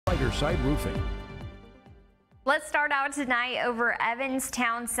Lighter Side Roofing. Let's start out tonight over Evans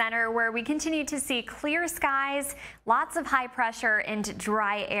Town Center, where we continue to see clear skies, lots of high pressure and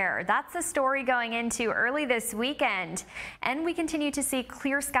dry air. That's the story going into early this weekend. And we continue to see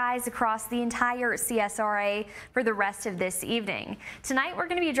clear skies across the entire CSRA for the rest of this evening. Tonight, we're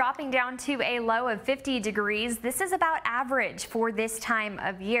going to be dropping down to a low of 50 degrees. This is about average for this time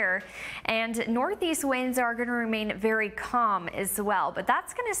of year. And northeast winds are going to remain very calm as well. But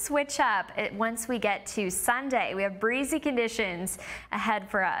that's going to switch up once we get to Sunday. We have breezy conditions ahead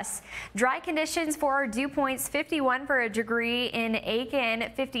for us. Dry conditions for our dew points, 51 for a degree in Aiken,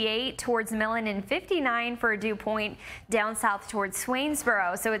 58 towards Millen, and 59 for a dew point down south towards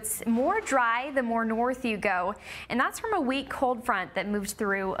Swainsboro. So it's more dry the more north you go, and that's from a weak cold front that moved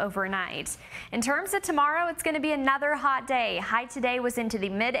through overnight. In terms of tomorrow, it's going to be another hot day. High today was into the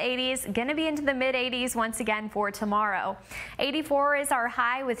mid-80s, going to be into the mid-80s once again for tomorrow. 84 is our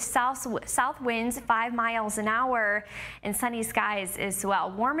high with south winds 5 miles an hour and sunny skies as well.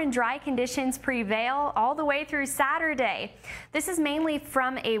 Warm and dry conditions prevail all the way through Saturday. This is mainly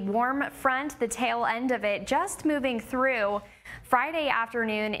from a warm front, the tail end of it just moving through Friday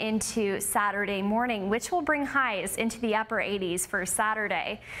afternoon into Saturday morning, which will bring highs into the upper 80s for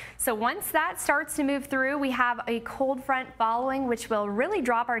Saturday. So once that starts to move through, we have a cold front following, which will really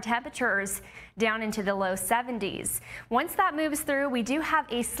drop our temperatures down into the low 70s. Once that moves through, we do have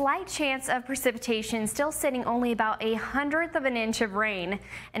a slight chance of precipitation, still sitting only about 1/100th of an inch of rain,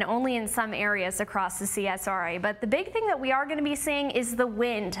 and only in some areas across the CSRA. But the big thing that we are going to be seeing is the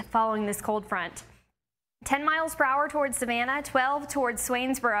wind following this cold front. 10 miles per hour towards Savannah, 12 towards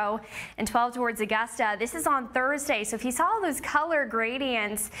Swainsboro, and 12 towards Augusta. This is on Thursday, so if you saw those color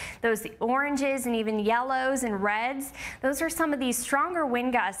gradients, those oranges and even yellows and reds, those are some of these stronger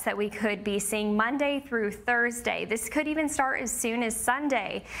wind gusts that we could be seeing Monday through Thursday. This could even start as soon as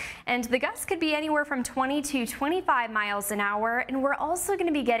Sunday, and the gusts could be anywhere from 20 to 25 miles an hour, and we're also going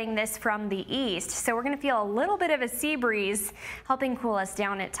to be getting this from the east, so we're going to feel a little bit of a sea breeze helping cool us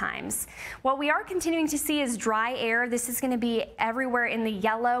down at times. What we are continuing to see is dry air. This is going to be everywhere in the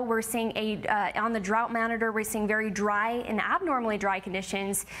yellow. We're seeing on the drought monitor, we're seeing very dry and abnormally dry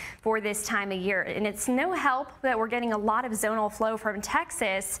conditions for this time of year. And it's no help that we're getting a lot of zonal flow from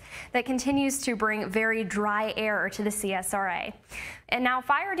Texas that continues to bring very dry air to the CSRA. And now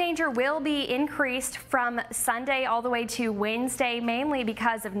fire danger will be increased from Sunday all the way to Wednesday, mainly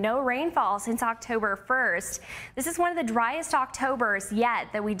because of no rainfall since October 1st. This is one of the driest Octobers yet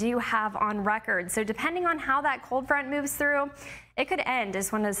that we do have on record. So depending on how that cold front moves through, it could end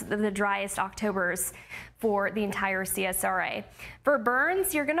as one of the driest Octobers for the entire CSRA. For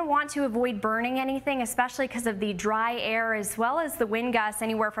burns, you're going to want to avoid burning anything, especially because of the dry air as well as the wind gusts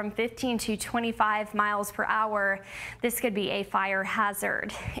anywhere from 15 to 25 miles per hour. This could be a fire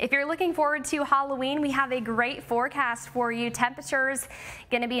hazard. If you're looking forward to Halloween, we have a great forecast for you. Temperatures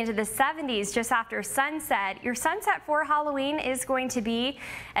going to be into the 70s just after sunset. Your sunset for Halloween is going to be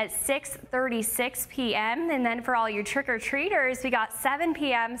at 6:36 p.m. And then for all you trick-or-treaters, we got 7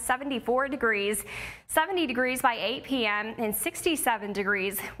 p.m., 74 degrees, 70 degrees by 8 p.m. and 67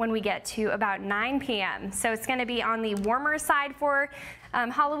 degrees when we get to about 9 p.m. So it's going to be on the warmer side for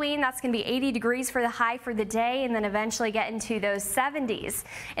Halloween. That's going to be 80 degrees for the high for the day, and then eventually get into those 70s.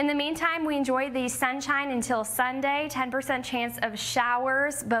 In the meantime, we enjoy the sunshine until Sunday. 10% chance of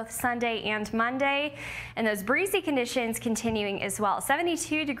showers both Sunday and Monday, and those breezy conditions continuing as well.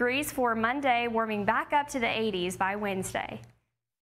 72 degrees for Monday, warming back up to the 80s by Wednesday.